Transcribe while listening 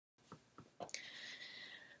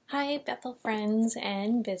Hi, Bethel friends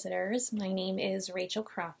and visitors. My name is Rachel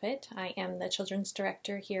Crawford. I am the Children's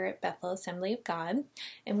Director here at Bethel Assembly of God,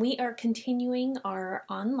 and we are continuing our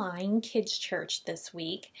online kids church this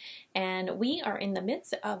week, and we are in the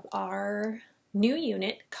midst of our new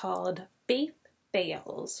unit called Faith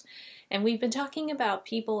Fails, and we've been talking about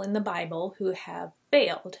people in the Bible who have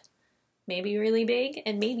failed, maybe really big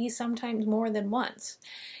and maybe sometimes more than once,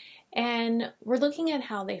 and we're looking at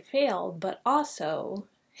how they failed, but also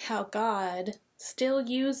how God still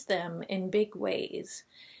used them in big ways,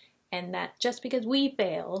 and that just because we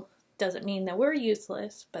fail doesn't mean that we're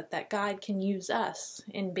useless, but that God can use us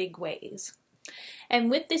in big ways. And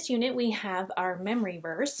with this unit we have our memory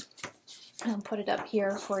verse. I'll put it up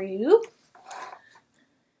here for you.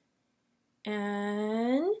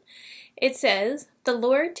 And it says, "The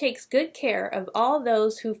Lord takes good care of all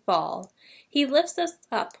those who fall. He lifts us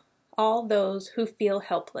up, all those who feel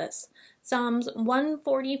helpless." Psalms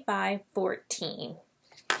 145:14.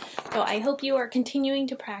 So I hope you are continuing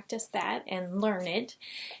to practice that and learn it.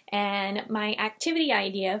 And my activity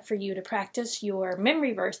idea for you to practice your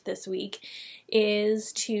memory verse this week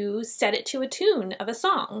is to set it to a tune of a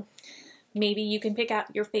song. Maybe you can pick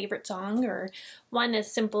out your favorite song, or one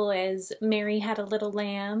as simple as "Mary Had a Little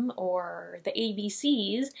Lamb" or the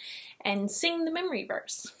ABCs, and sing the memory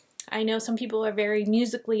verse. I know some people are very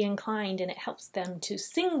musically inclined and it helps them to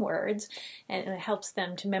sing words and it helps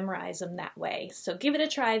them to memorize them that way. So give it a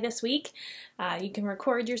try this week. You can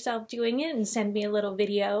record yourself doing it and send me a little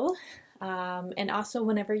video. And also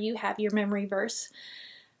whenever you have your memory verse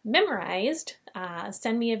memorized,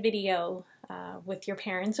 send me a video with your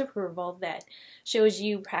parents' approval that shows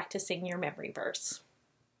you practicing your memory verse.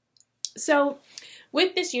 So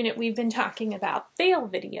with this unit we've been talking about fail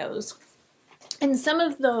videos. And some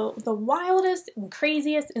of the wildest and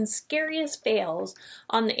craziest and scariest fails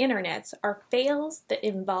on the internet are fails that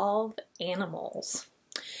involve animals.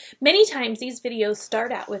 Many times these videos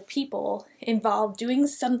start out with people involved doing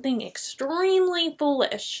something extremely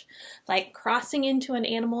foolish, like crossing into an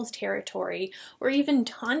animal's territory or even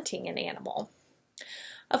taunting an animal.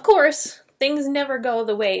 Of course, things never go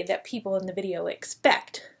the way that people in the video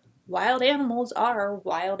expect. Wild animals are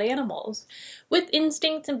wild animals, with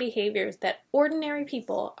instincts and behaviors that ordinary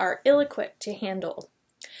people are ill-equipped to handle.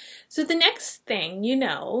 So the next thing you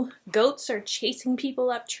know, goats are chasing people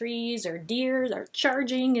up trees, or deer are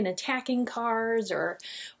charging and attacking cars, or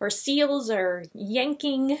seals are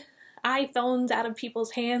yanking iPhones out of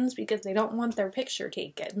people's hands because they don't want their picture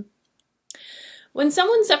taken. When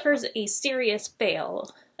someone suffers a serious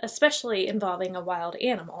fail, especially involving a wild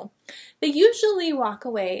animal, they usually walk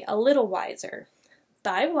away a little wiser.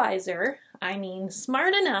 By wiser, I mean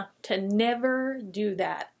smart enough to never do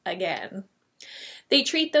that again. They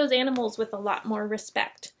treat those animals with a lot more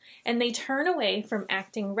respect, and they turn away from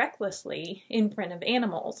acting recklessly in front of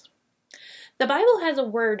animals. The Bible has a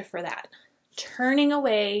word for that: turning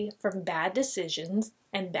away from bad decisions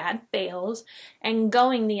and bad fails and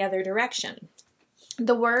going the other direction.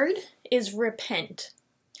 The word is repent.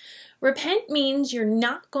 Repent means you're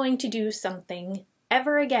not going to do something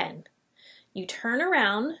ever again. You turn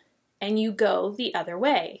around and you go the other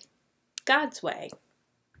way, God's way.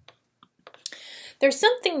 There's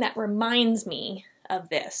something that reminds me of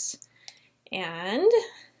this, and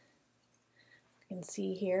you can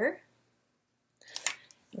see here.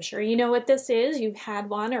 I'm sure you know what this is. You've had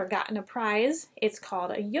one or gotten a prize. It's called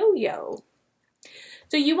a yo-yo.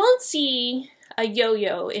 So you won't see a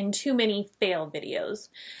yo-yo in too many fail videos,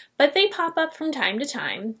 but they pop up from time to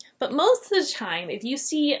time. But most of the time, if you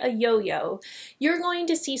see a yo-yo, you're going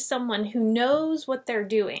to see someone who knows what they're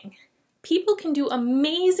doing. People can do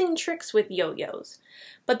amazing tricks with yo-yos,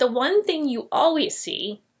 but the one thing you always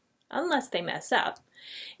see, unless they mess up,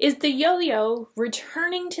 is the yo-yo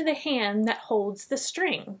returning to the hand that holds the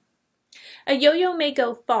string. A yo-yo may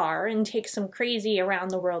go far and take some crazy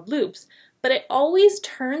around-the-world loops, but it always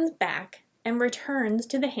turns back and returns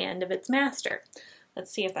to the hand of its master. Let's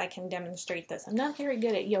see if I can demonstrate this. I'm not very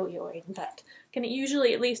good at yo-yoing, but I can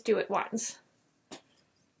usually at least do it once.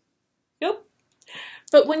 Yep.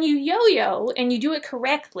 But when you yo-yo and you do it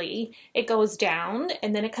correctly, it goes down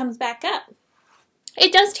and then it comes back up.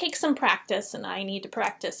 It does take some practice, and I need to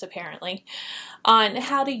practice apparently, on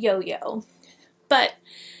how to yo-yo. But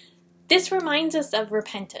this reminds us of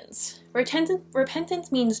repentance.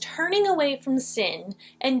 Repentance means turning away from sin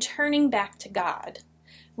and turning back to God.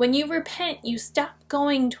 When you repent, you stop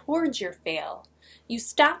going towards your fail. You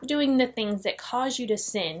stop doing the things that cause you to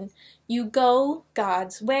sin. You go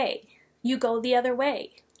God's way. You go the other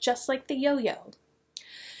way, just like the yo-yo.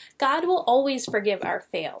 God will always forgive our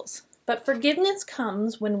fails, but forgiveness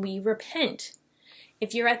comes when we repent.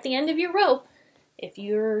 If you're at the end of your rope, if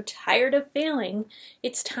you're tired of failing,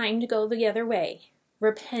 it's time to go the other way.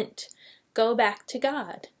 Repent. Go back to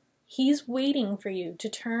God. He's waiting for you to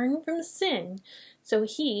turn from sin so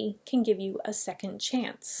He can give you a second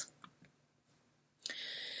chance.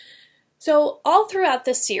 So all throughout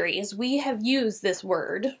this series, we have used this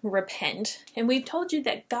word, repent, and we've told you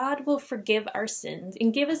that God will forgive our sins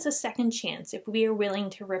and give us a second chance if we are willing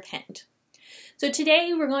to repent. So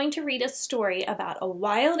today we're going to read a story about a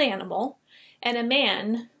wild animal and a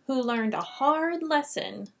man who learned a hard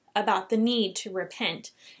lesson about the need to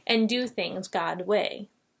repent and do things God's way.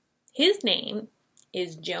 His name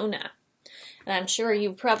is Jonah. And I'm sure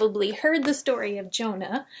you've probably heard the story of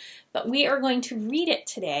Jonah, but we are going to read it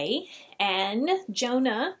today. And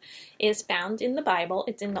Jonah is found in the Bible.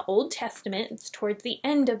 It's in the Old Testament. It's towards the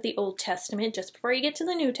end of the Old Testament, just before you get to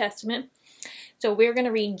the New Testament. So we're going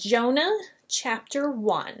to read Jonah chapter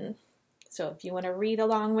 1. So if you want to read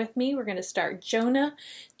along with me, we're going to start Jonah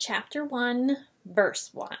chapter 1,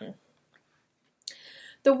 verse 1.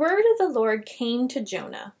 The word of the Lord came to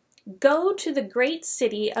Jonah. Go to the great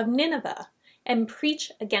city of Nineveh and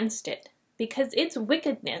preach against it, because its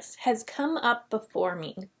wickedness has come up before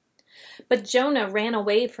me. But Jonah ran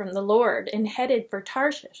away from the Lord and headed for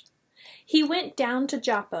Tarshish. He went down to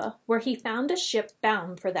Joppa, where he found a ship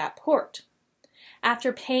bound for that port.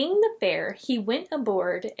 After paying the fare, he went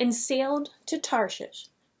aboard and sailed to Tarshish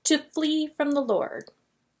to flee from the Lord.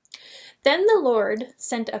 Then the Lord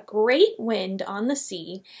sent a great wind on the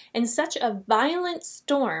sea, and such a violent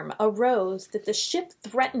storm arose that the ship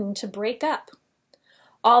threatened to break up.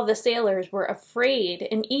 All the sailors were afraid,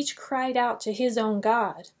 and each cried out to his own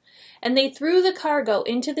God, and they threw the cargo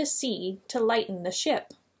into the sea to lighten the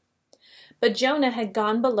ship. But Jonah had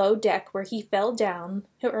gone below deck, where he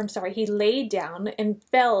he lay down and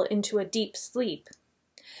fell into a deep sleep.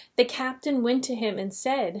 The captain went to him and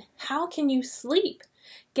said, "How can you sleep?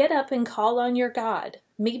 Get up and call on your God.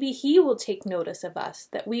 Maybe He will take notice of us,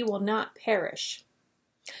 that we will not perish."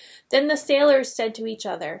 Then the sailors said to each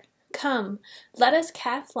other, "Come, let us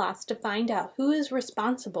cast lots to find out who is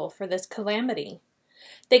responsible for this calamity."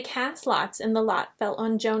 They cast lots, and the lot fell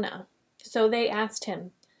on Jonah. So they asked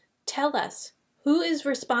him, "Tell us, who is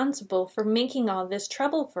responsible for making all this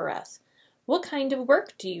trouble for us? What kind of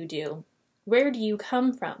work do you do? Where do you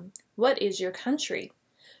come from? What is your country?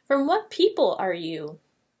 From what people are you?"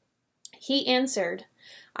 He answered,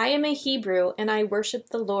 "I am a Hebrew, and I worship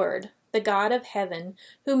the Lord, the God of heaven,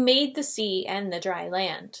 who made the sea and the dry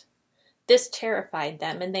land." This terrified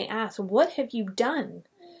them, and they asked, "What have you done?"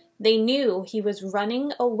 They knew he was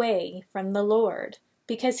running away from the Lord,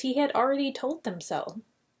 because he had already told them so.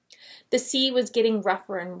 The sea was getting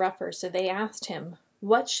rougher and rougher, so they asked him,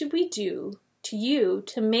 "What should we do to you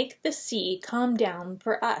to make the sea calm down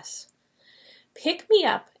for us?" "Pick me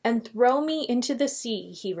up and throw me into the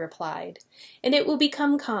sea," he replied, "and it will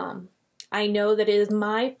become calm. I know that it is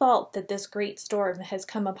my fault that this great storm has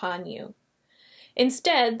come upon you."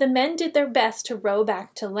 Instead, the men did their best to row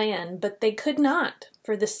back to land, but they could not,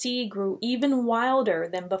 for the sea grew even wilder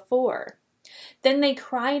than before. Then they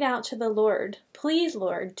cried out to the Lord, "Please,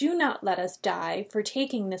 Lord, do not let us die for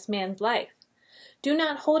taking this man's life. Do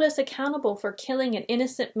not hold us accountable for killing an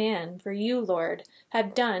innocent man, for you, Lord,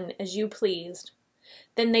 have done as you pleased."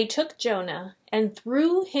 Then they took Jonah and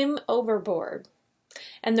threw him overboard,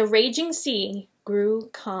 and the raging sea grew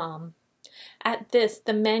calm. At this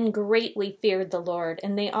the men greatly feared the Lord,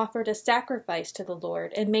 and they offered a sacrifice to the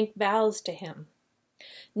Lord and made vows to him.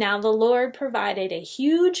 Now the Lord provided a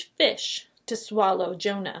huge fish to swallow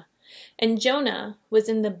Jonah, and Jonah was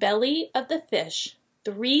in the belly of the fish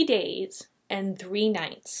 3 days and 3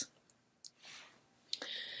 nights.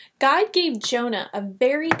 God gave Jonah a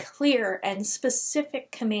very clear and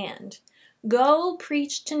specific command. Go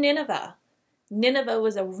preach to Nineveh. Nineveh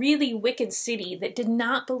was a really wicked city that did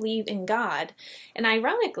not believe in God, and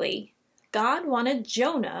ironically, God wanted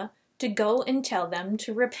Jonah to go and tell them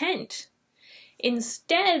to repent.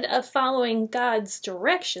 Instead of following God's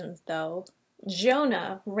directions, though,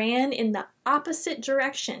 Jonah ran in the opposite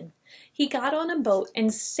direction. He got on a boat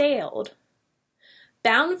and sailed,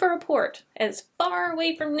 bound for a port as far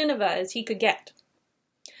away from Nineveh as he could get.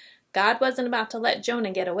 God wasn't about to let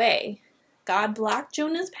Jonah get away. God blocked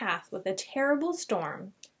Jonah's path with a terrible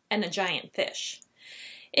storm and a giant fish.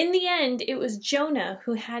 In the end, it was Jonah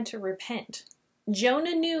who had to repent.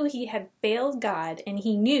 Jonah knew he had failed God, and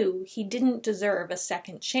he knew he didn't deserve a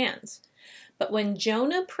second chance. But when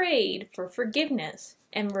Jonah prayed for forgiveness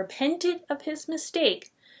and repented of his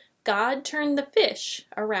mistake, God turned the fish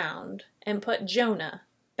around and put Jonah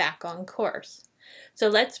back on course. So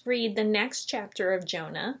let's read the next chapter of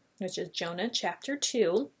Jonah, which is Jonah chapter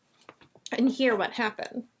 2, and hear what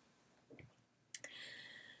happened.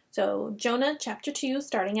 So Jonah chapter 2,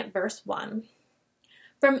 starting at verse 1.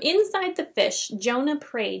 From inside the fish, Jonah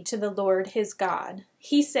prayed to the Lord his God.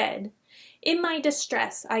 He said, "In my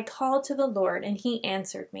distress I called to the Lord, and he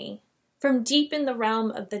answered me. From deep in the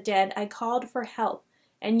realm of the dead I called for help,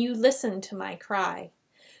 and you listened to my cry.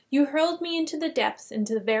 You hurled me into the depths,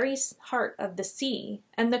 into the very heart of the sea,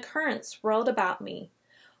 and the currents swirled about me.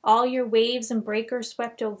 All your waves and breakers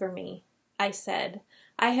swept over me. I said,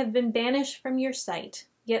 I have been banished from your sight,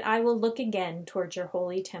 yet I will look again toward your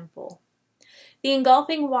holy temple. The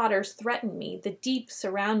engulfing waters threatened me, the deep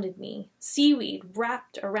surrounded me, seaweed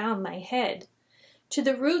wrapped around my head. To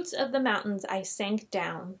the roots of the mountains I sank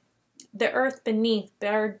down. The earth beneath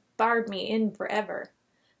barred me in forever.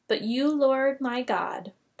 But you, Lord my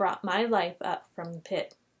God, brought my life up from the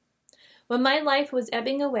pit. When my life was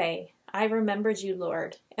ebbing away, I remembered you,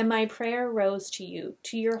 Lord, and my prayer rose to you,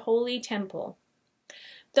 to your holy temple.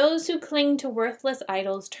 Those who cling to worthless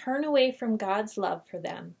idols turn away from God's love for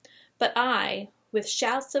them. But I, with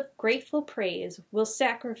shouts of grateful praise, will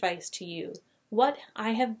sacrifice to you what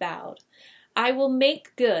I have vowed. I will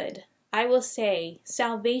make good. I will say,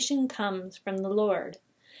 salvation comes from the Lord.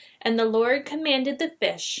 And the Lord commanded the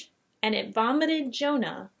fish, and it vomited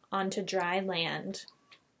Jonah onto dry land.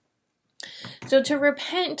 So to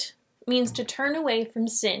repent means to turn away from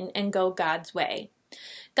sin and go God's way.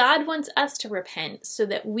 God wants us to repent so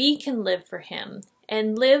that we can live for him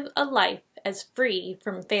and live a life as free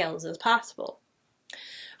from fails as possible.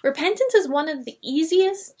 Repentance is one of the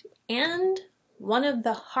easiest and one of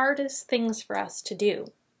the hardest things for us to do.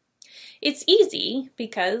 It's easy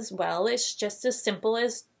because, well, it's just as simple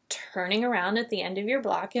as turning around at the end of your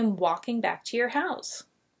block and walking back to your house.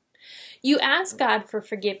 You ask God for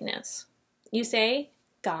forgiveness. You say,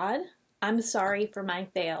 God, I'm sorry for my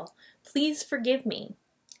fail. Please forgive me.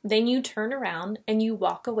 Then you turn around and you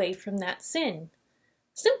walk away from that sin.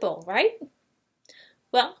 Simple, right?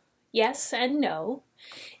 Well, yes and no.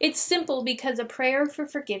 It's simple because a prayer for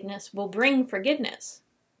forgiveness will bring forgiveness.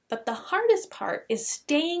 But the hardest part is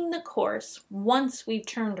staying the course once we've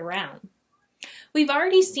turned around. We've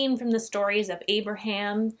already seen from the stories of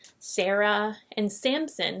Abraham, Sarah, and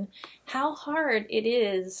Samson how hard it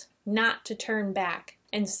is not to turn back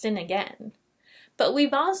and sin again. But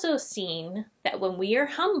we've also seen that when we are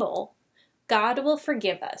humble, God will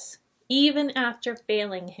forgive us, even after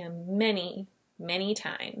failing him many, many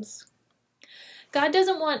times. God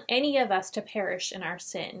doesn't want any of us to perish in our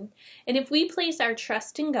sin, and if we place our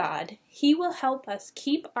trust in God, he will help us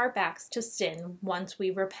keep our backs to sin once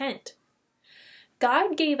we repent.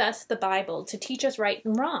 God gave us the Bible to teach us right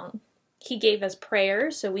and wrong. He gave us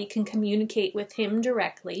prayers so we can communicate with him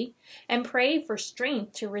directly and pray for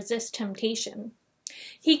strength to resist temptation.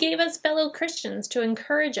 He gave us fellow Christians to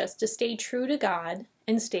encourage us to stay true to God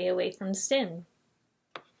and stay away from sin.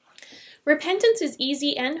 Repentance is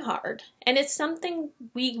easy and hard, and it's something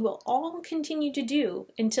we will all continue to do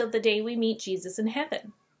until the day we meet Jesus in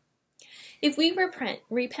heaven. If we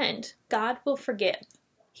repent, God will forgive.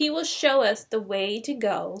 He will show us the way to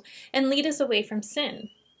go and lead us away from sin.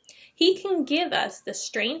 He can give us the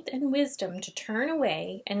strength and wisdom to turn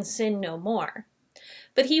away and sin no more.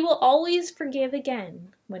 But he will always forgive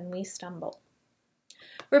again when we stumble.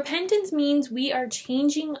 Repentance means we are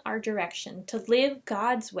changing our direction to live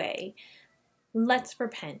God's way. Let's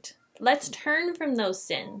repent. Let's turn from those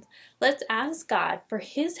sins. Let's ask God for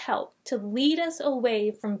his help to lead us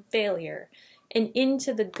away from failure and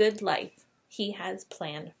into the good life he has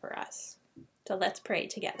planned for us. So let's pray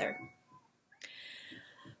together.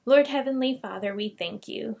 Lord Heavenly Father, we thank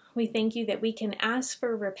you. We thank you that we can ask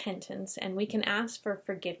for repentance and we can ask for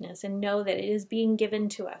forgiveness and know that it is being given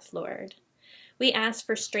to us, Lord. We ask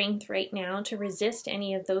for strength right now to resist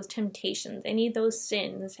any of those temptations, any of those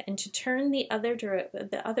sins, and to turn the other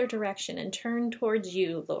direction and turn towards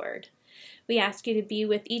you, Lord. We ask you to be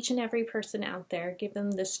with each and every person out there. Give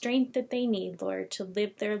them the strength that they need, Lord, to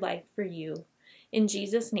live their life for you. In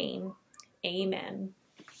Jesus' name, amen.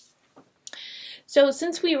 So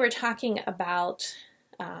since we were talking about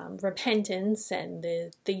repentance and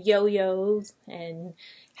the yo-yos and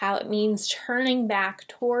how it means turning back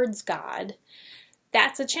towards God,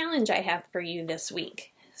 that's a challenge I have for you this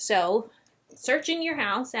week. So search in your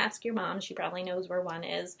house, ask your mom, she probably knows where one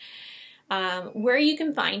is, where you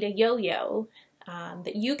can find a yo-yo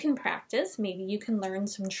that you can practice. Maybe you can learn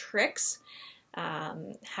some tricks,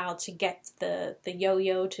 how to get the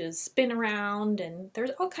yo-yo to spin around, and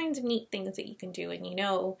there's all kinds of neat things that you can do. And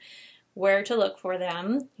where to look for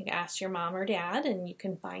them. You can ask your mom or dad, and you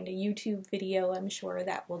can find a YouTube video, I'm sure,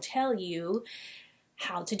 that will tell you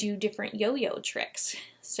how to do different yo-yo tricks.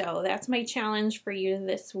 So that's my challenge for you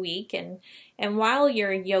this week. And while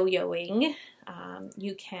you're yo-yoing,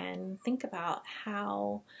 you can think about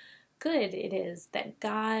how good it is that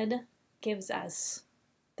God gives us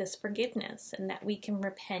this forgiveness and that we can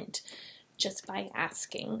repent just by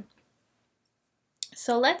asking.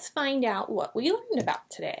 So let's find out what we learned about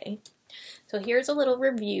today. So here's a little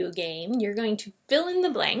review game. You're going to fill in the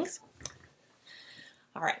blanks.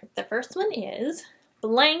 All right, the first one is,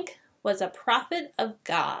 blank was a prophet of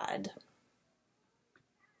God.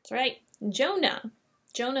 That's right, Jonah.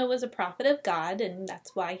 Jonah was a prophet of God, and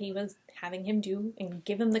that's why he was having him do and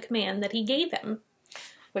give him the command that he gave him,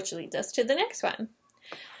 which leads us to the next one.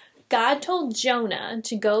 God told Jonah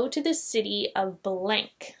to go to the city of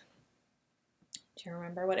blank. Do you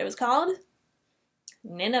remember what it was called?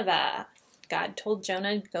 Nineveh. God told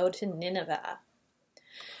Jonah to go to Nineveh.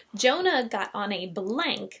 Jonah got on a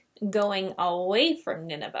blank going away from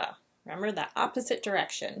Nineveh. Remember, the opposite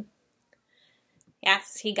direction.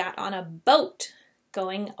 Yes, he got on a boat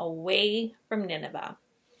going away from Nineveh.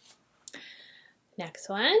 Next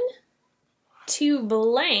one. To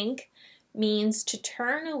blank means to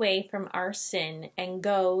turn away from our sin and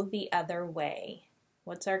go the other way.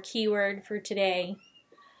 What's our keyword for today?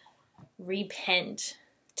 Repent.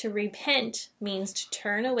 To repent means to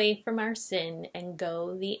turn away from our sin and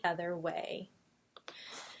go the other way.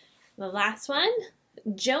 The last one,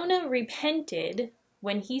 Jonah repented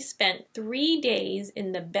when he spent 3 days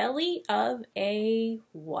in the belly of a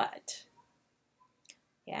what?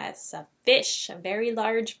 Yes, a fish, a very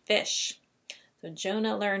large fish. So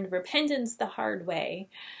Jonah learned repentance the hard way,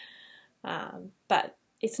 but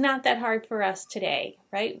it's not that hard for us today,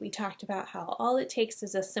 right? We talked about how all it takes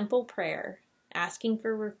is a simple prayer, asking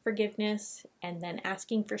for forgiveness, and then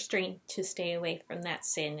asking for strength to stay away from that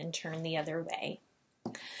sin and turn the other way.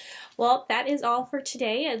 Well, that is all for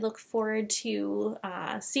today. I look forward to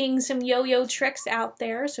seeing some yo-yo tricks out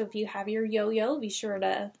there. So if you have your yo-yo, be sure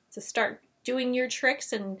to start doing your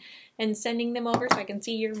tricks and sending them over so I can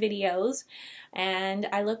see your videos. And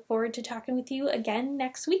I look forward to talking with you again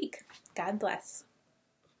next week. God bless.